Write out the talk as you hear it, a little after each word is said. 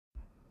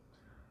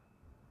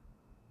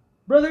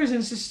Brothers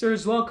and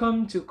sisters,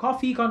 welcome to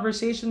Coffee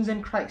Conversations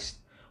in Christ,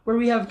 where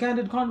we have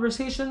candid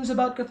conversations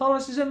about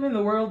Catholicism in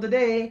the world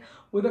today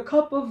with a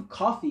cup of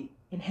coffee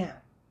in hand.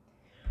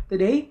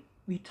 Today,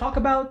 we talk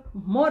about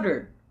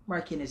modern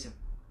Marcionism.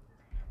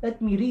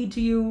 Let me read to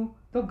you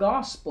the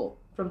Gospel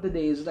from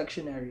today's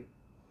lectionary.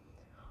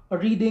 A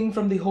reading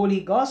from the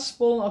Holy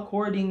Gospel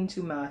according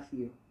to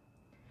Matthew.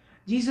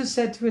 Jesus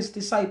said to his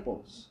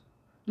disciples,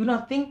 "Do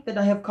not think that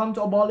I have come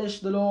to abolish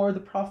the law or the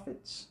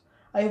prophets.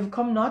 I have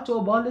come not to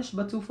abolish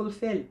but to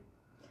fulfill.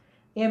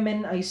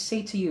 Amen, I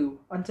say to you,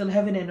 until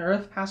heaven and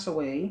earth pass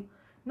away,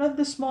 not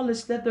the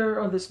smallest letter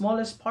or the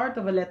smallest part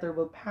of a letter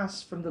will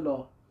pass from the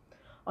law,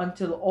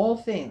 until all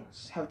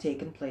things have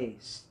taken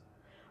place.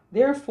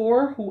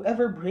 Therefore,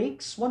 whoever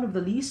breaks one of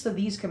the least of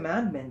these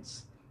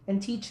commandments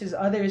and teaches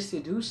others to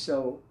do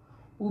so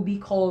will be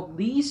called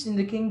least in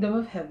the kingdom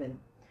of heaven.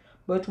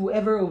 But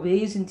whoever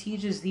obeys and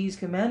teaches these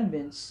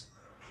commandments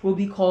will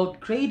be called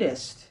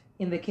greatest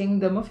in the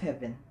kingdom of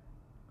heaven."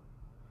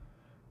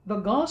 The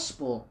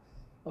Gospel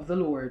of the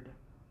Lord.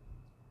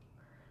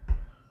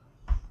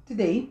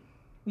 Today,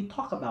 we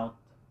talk about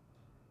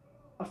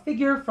a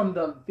figure from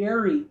the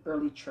very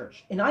early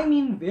church. And I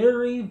mean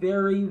very,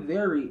 very,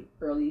 very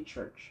early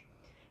church.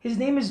 His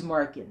name is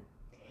Marcion.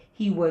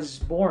 He was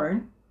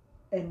born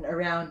in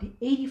around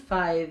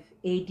 85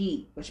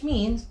 AD, which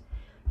means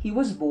he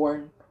was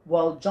born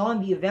while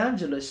John the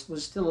Evangelist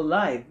was still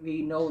alive.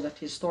 We know that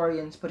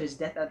historians put his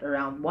death at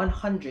around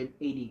 100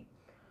 AD.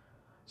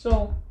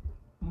 So,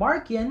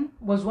 Marcion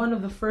was one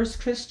of the first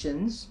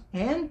Christians,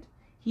 and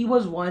he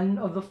was one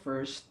of the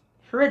first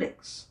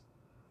heretics.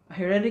 A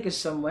heretic is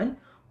someone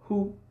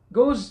who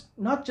goes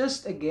not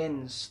just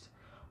against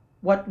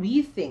what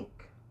we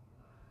think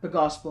the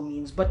gospel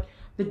means, but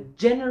the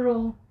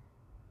general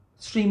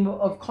stream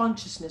of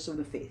consciousness of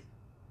the faith.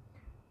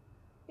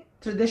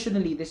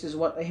 Traditionally, this is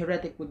what a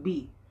heretic would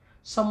be.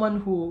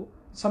 Someone who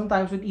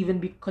sometimes would even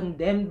be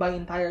condemned by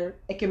entire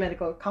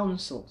ecumenical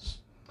councils.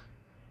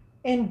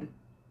 And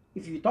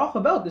if you talk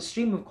about the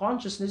stream of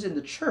consciousness in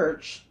the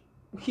church,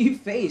 he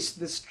faced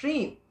the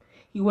stream.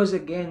 He was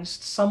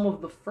against some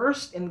of the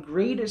first and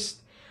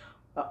greatest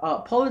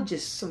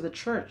apologists of the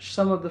church,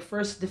 some of the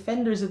first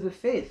defenders of the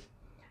faith.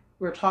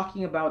 We're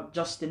talking about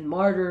Justin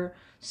Martyr,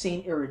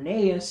 Saint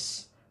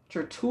Irenaeus,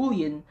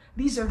 Tertullian.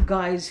 These are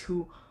guys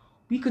who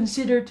we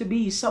consider to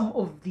be some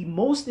of the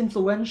most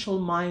influential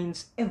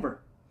minds ever.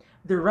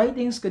 Their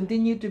writings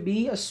continue to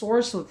be a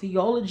source of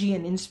theology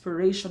and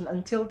inspiration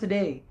until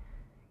today.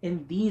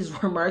 And these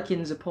were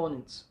Marcion's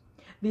opponents.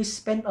 They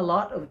spent a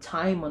lot of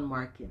time on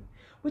Marcion,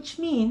 which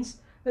means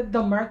that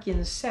the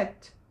Marcion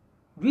sect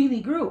really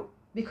grew,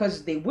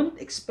 because they wouldn't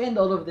expend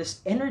all of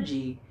this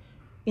energy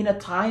in a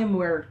time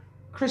where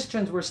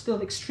Christians were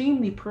still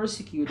extremely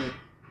persecuted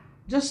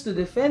just to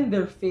defend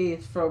their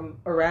faith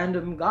from a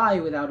random guy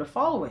without a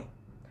following.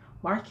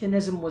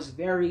 Marcionism was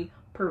very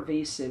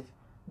pervasive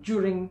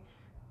during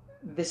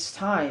this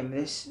time,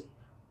 this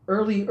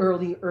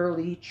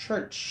early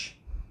church.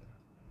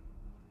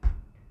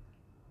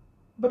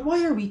 But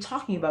why are we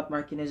talking about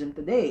Marcionism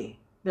today?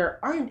 There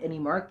aren't any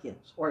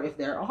Marcions, or if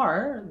there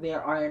are, they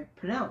aren't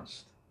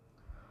pronounced.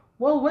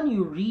 Well, when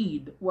you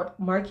read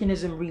what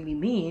Marcionism really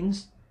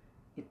means,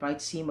 it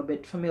might seem a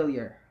bit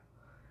familiar.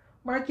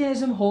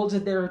 Marcionism holds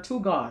that there are two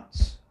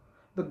gods,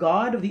 the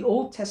God of the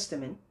Old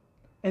Testament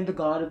and the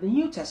God of the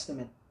New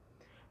Testament.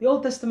 The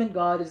Old Testament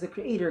God is the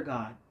creator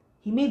God.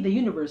 He made the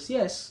universe,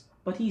 yes,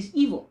 but he's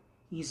evil,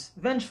 he's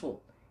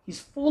vengeful,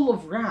 he's full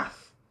of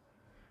wrath,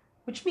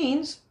 which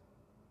means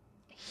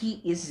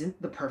he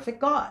isn't the perfect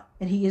God,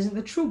 and he isn't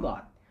the true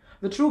God.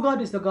 The true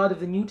God is the God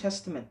of the New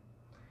Testament.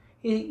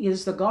 He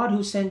is the God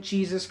who sent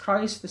Jesus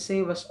Christ to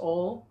save us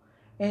all,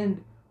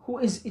 and who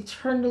is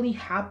eternally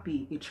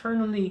happy,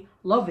 eternally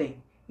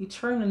loving,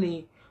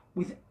 eternally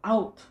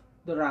without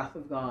the wrath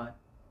of God.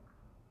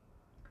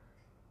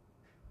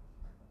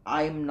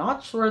 I'm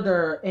not sure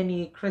there are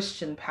any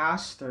Christian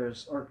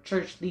pastors or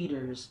church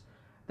leaders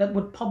that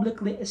would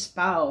publicly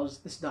espouse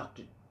this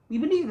doctrine. We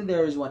believe that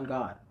there is one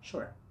God,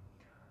 sure.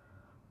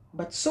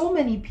 But so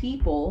many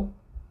people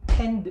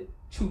tend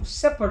to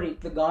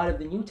separate the God of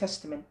the New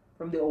Testament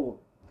from the Old.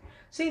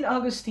 St.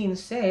 Augustine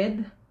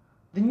said,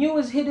 "The new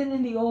is hidden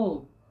in the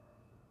old.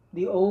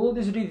 The old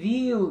is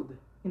revealed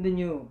in the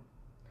new."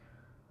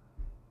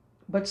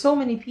 But so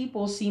many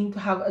people seem to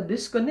have a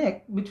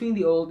disconnect between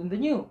the old and the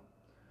new.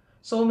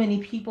 So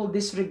many people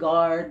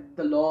disregard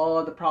the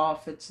law, the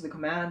prophets, the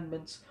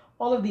commandments,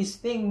 all of these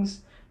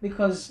things,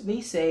 because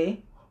they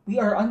say, we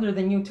are under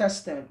the New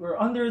Testament, we're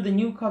under the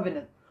New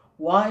Covenant.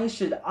 Why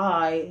should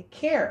I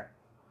care?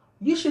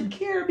 You should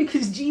care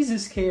because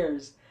Jesus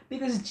cares.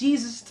 Because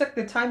Jesus took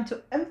the time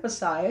to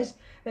emphasize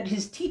that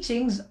his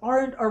teachings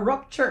aren't a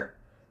rupture.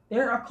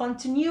 They're a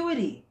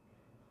continuity.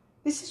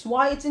 This is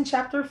why it's in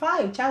chapter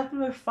 5.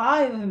 Chapter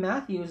 5 of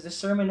Matthew is the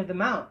Sermon on the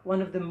Mount,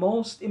 one of the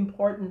most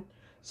important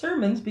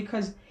sermons,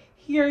 because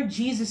here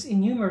Jesus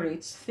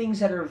enumerates things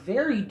that are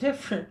very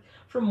different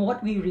from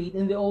what we read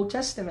in the Old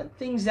Testament.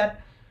 Things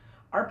that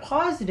are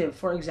positive.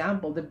 For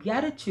example, the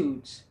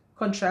Beatitudes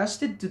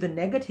contrasted to the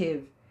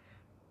negative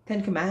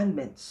Ten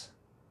Commandments.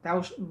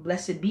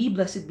 Blessed be,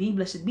 blessed be,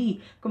 blessed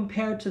be,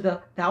 compared to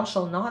the thou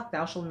shalt not,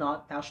 thou shalt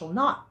not, thou shalt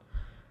not.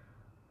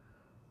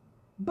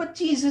 But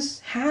Jesus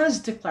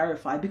has to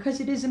clarify,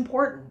 because it is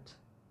important,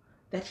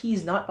 that he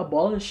is not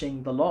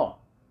abolishing the law.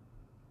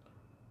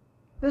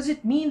 Does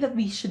it mean that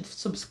we should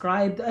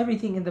subscribe to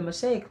everything in the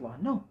Mosaic law?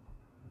 No.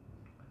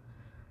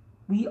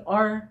 We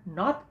are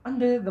not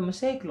under the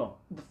Mosaic law.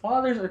 The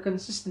fathers are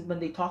consistent when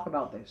they talk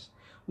about this.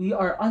 We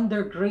are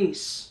under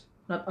grace,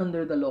 not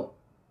under the law.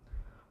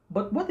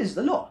 But what is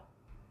the law?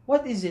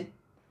 What is it?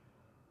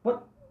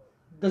 What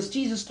does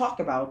Jesus talk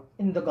about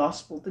in the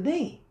gospel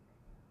today?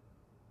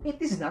 It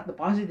is not the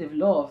positive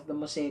law of the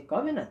Mosaic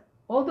covenant,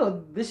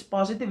 although this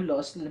positive law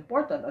is still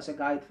important as a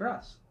guide for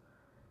us.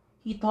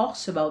 He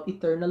talks about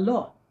eternal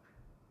law.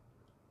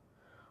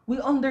 We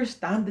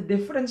understand the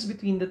difference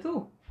between the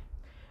two,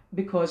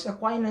 because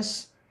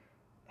Aquinas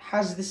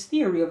has this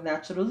theory of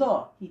natural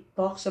law. He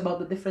talks about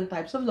the different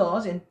types of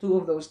laws, and two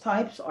of those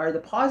types are the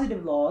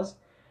positive laws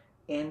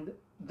and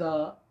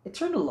the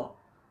eternal law.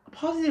 A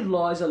positive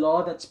law is a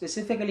law that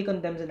specifically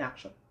condemns an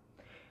action.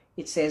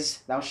 It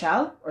says, thou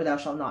shalt or thou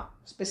shalt not.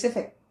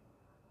 Specific.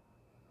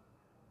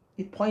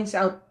 It points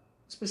out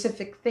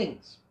specific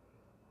things.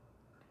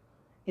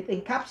 It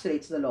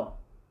encapsulates the law.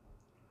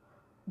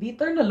 The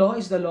eternal law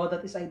is the law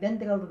that is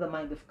identical to the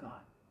mind of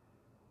God.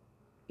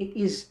 It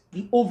is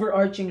the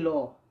overarching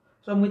law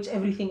from which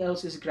everything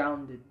else is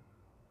grounded.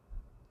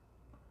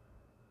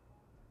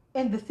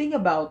 And the thing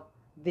about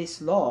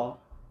this law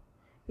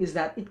is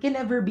that it can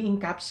never be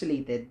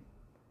encapsulated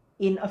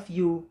in a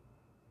few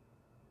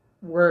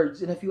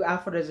words, in a few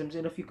aphorisms,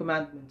 in a few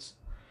commandments.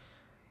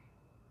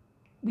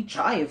 We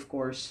try, of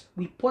course.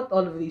 We put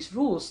all of these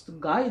rules to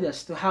guide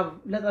us, to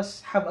let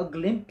us have a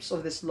glimpse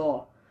of this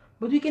law.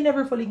 But we can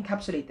never fully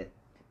encapsulate it,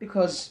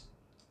 because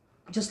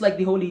just like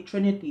the Holy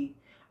Trinity,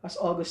 as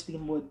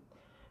Augustine would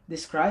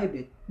describe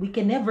it, we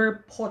can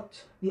never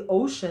put the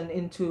ocean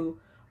into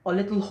a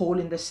little hole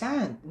in the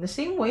sand. In the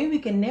same way, we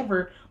can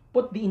never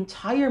put the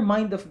entire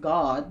mind of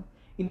God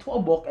into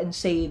a book and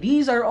say,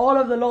 these are all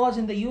of the laws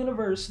in the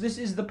universe, this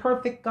is the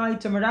perfect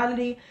guide to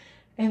morality,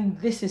 and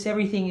this is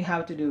everything you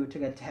have to do to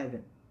get to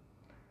heaven.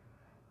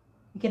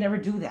 We can never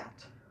do that.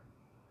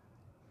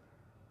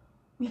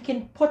 We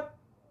can put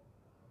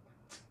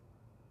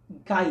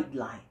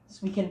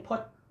guidelines, we can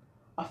put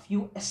a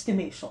few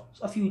estimations,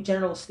 a few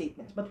general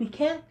statements, but we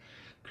can't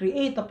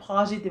create a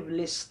positive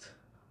list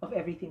of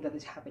everything that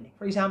is happening.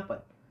 For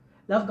example,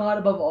 love God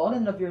above all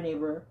and love your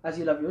neighbor as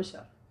you love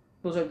yourself.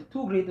 Those are the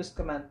two greatest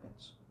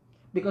commandments,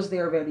 because they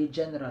are very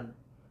general.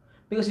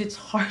 Because it's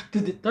hard to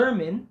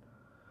determine,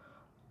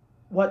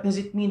 what does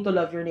it mean to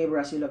love your neighbor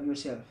as you love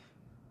yourself?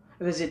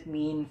 Does it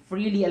mean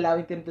freely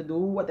allowing them to do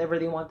whatever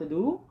they want to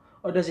do?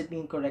 Or does it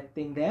mean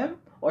correcting them?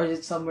 Or is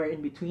it somewhere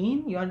in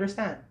between? You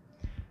understand?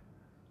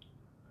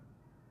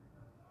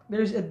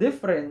 There's a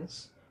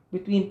difference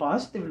between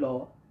positive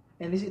law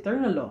and this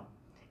eternal law.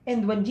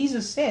 And when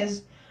Jesus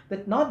says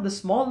that not the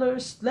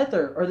smallest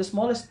letter or the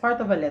smallest part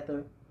of a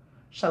letter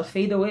shall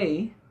fade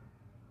away,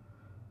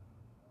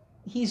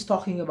 he's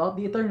talking about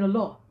the eternal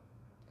law.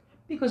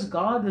 Because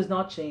God does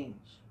not change.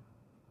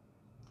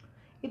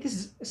 It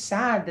is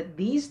sad that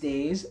these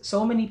days,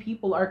 so many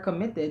people are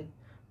committed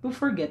to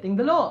forgetting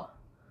the law.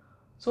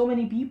 So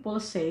many people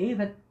say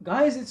that,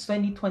 guys, it's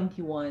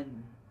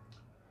 2021.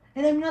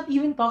 And I'm not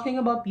even talking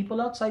about people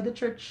outside the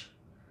church.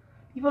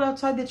 People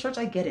outside the church,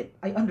 I get it.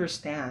 I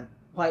understand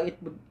why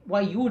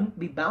you wouldn't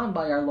be bound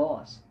by our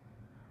laws.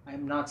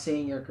 I'm not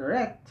saying you're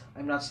correct.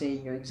 I'm not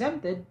saying you're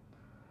exempted.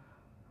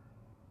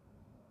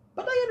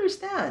 But I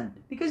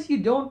understand, because you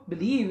don't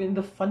believe in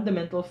the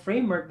fundamental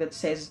framework that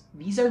says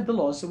these are the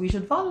laws, so we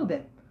should follow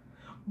them.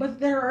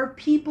 But there are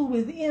people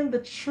within the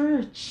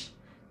church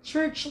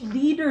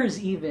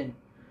leaders even,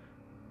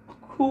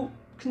 who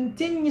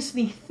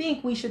continuously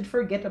think we should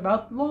forget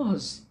about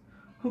laws,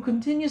 who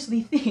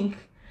continuously think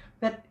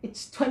that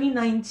it's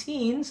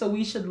 2019, so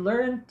we should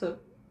learn to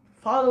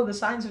follow the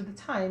signs of the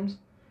times,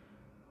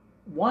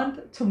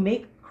 want to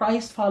make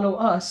Christ follow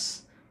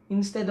us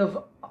instead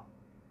of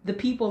the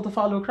people to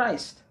follow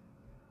Christ.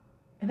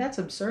 And that's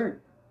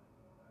absurd.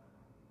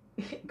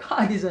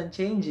 God is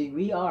unchanging.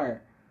 We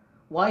are.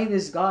 Why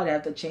does God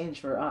have to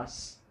change for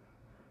us?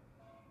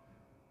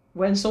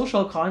 When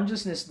social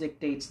consciousness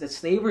dictates that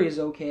slavery is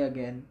okay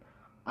again,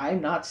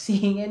 I'm not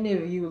seeing any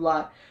of you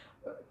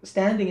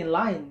standing in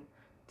line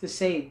to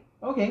say,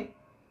 okay,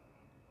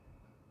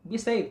 be a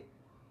slave.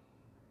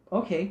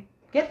 Okay,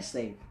 get a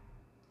slave.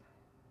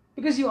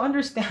 Because you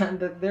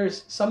understand that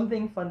there's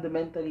something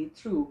fundamentally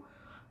true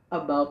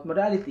about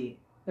morality.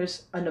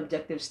 There's an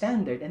objective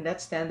standard, and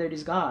that standard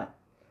is God.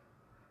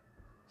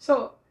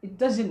 So it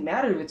doesn't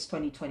matter if it's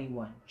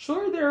 2021.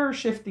 Sure, there are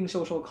shifting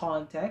social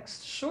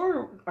contexts.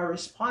 Sure, our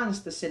response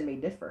to sin may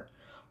differ.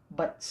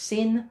 But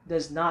sin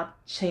does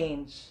not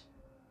change.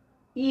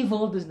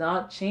 Evil does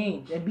not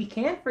change. And we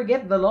can't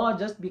forget the law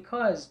just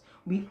because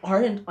we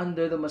aren't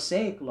under the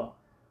Mosaic law.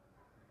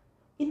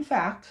 In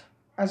fact,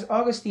 as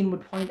Augustine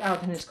would point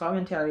out in his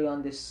commentary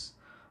on this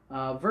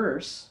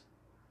verse,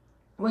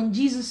 when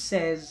Jesus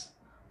says,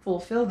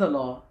 fulfill the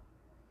law,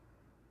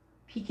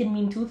 he can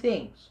mean two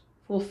things.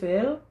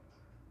 Fulfill,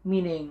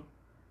 meaning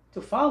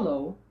to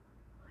follow,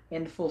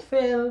 and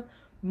fulfill,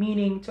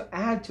 meaning to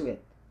add to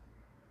it.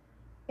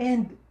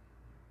 And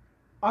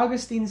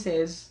Augustine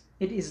says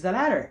it is the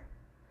latter.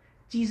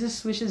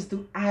 Jesus wishes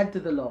to add to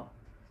the law,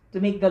 to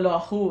make the law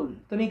whole,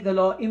 to make the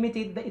law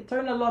imitate the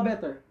eternal law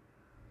better.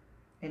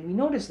 And we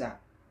notice that.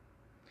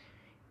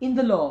 In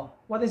the law,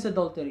 what is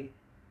adultery?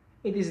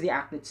 It is the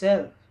act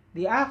itself,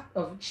 the act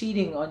of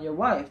cheating on your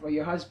wife or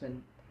your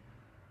husband.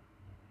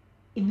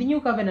 In the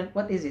new covenant,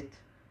 what is it?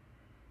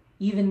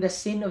 Even the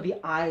sin of the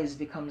eyes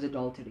becomes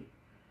adultery.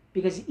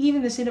 Because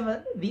even the sin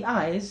of the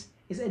eyes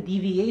is a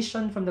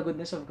deviation from the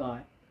goodness of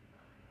God.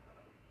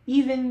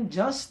 Even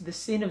just the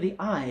sin of the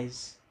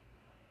eyes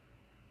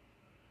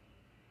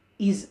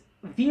is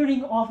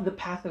veering off the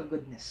path of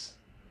goodness.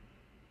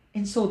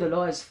 And so the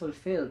law is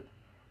fulfilled.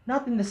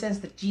 Not in the sense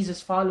that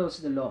Jesus follows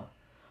the law,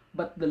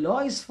 but the law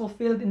is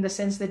fulfilled in the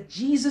sense that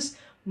Jesus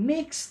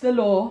makes the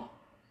law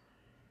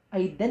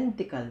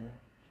identical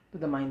to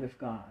the mind of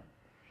God.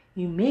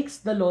 He makes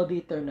the law the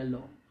eternal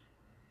law.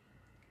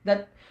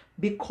 That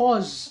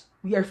because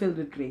we are filled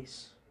with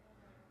grace,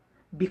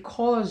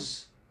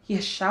 because He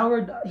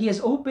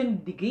has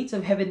opened the gates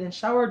of heaven and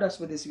showered us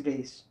with His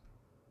grace,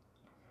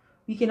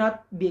 we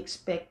cannot be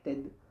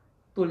expected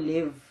to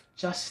live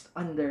just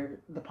under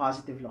the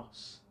positive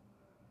laws.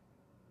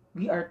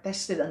 We are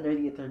tested under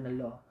the eternal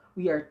law.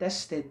 We are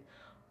tested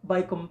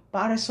by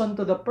comparison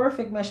to the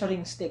perfect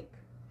measuring stick,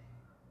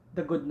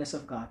 the goodness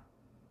of God.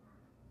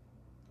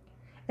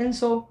 And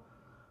so,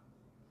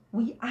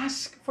 we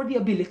ask for the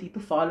ability to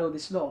follow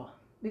this law.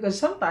 Because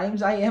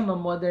sometimes I am a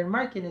modern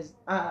Marquinist.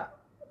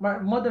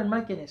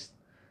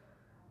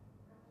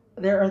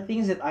 There are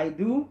things that I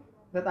do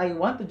that I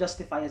want to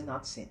justify as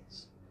not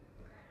sins.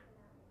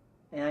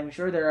 And I'm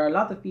sure there are a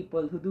lot of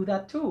people who do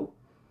that too.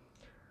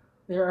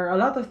 There are a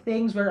lot of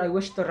things where I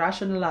wish to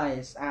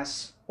rationalize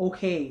as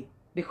okay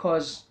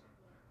because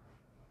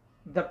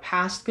the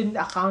past couldn't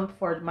account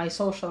for my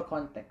social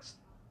context.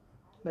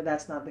 But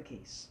that's not the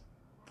case.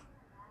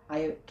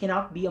 I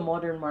cannot be a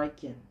modern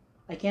Markian.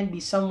 I can't be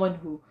someone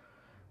who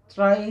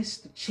tries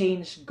to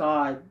change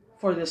God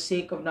for the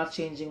sake of not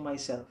changing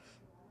myself.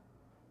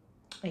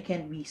 I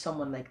can't be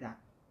someone like that.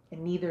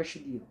 And neither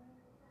should you.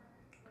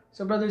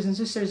 So brothers and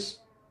sisters,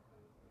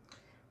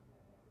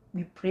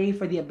 we pray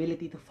for the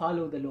ability to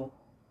follow the law.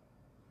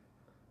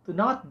 To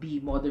not be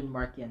modern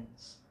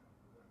Markians.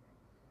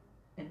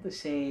 And to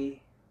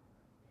say,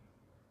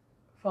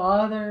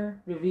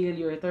 Father, reveal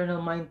your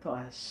eternal mind to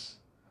us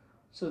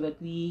so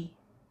that we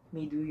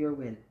may do your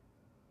will.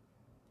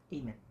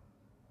 Amen.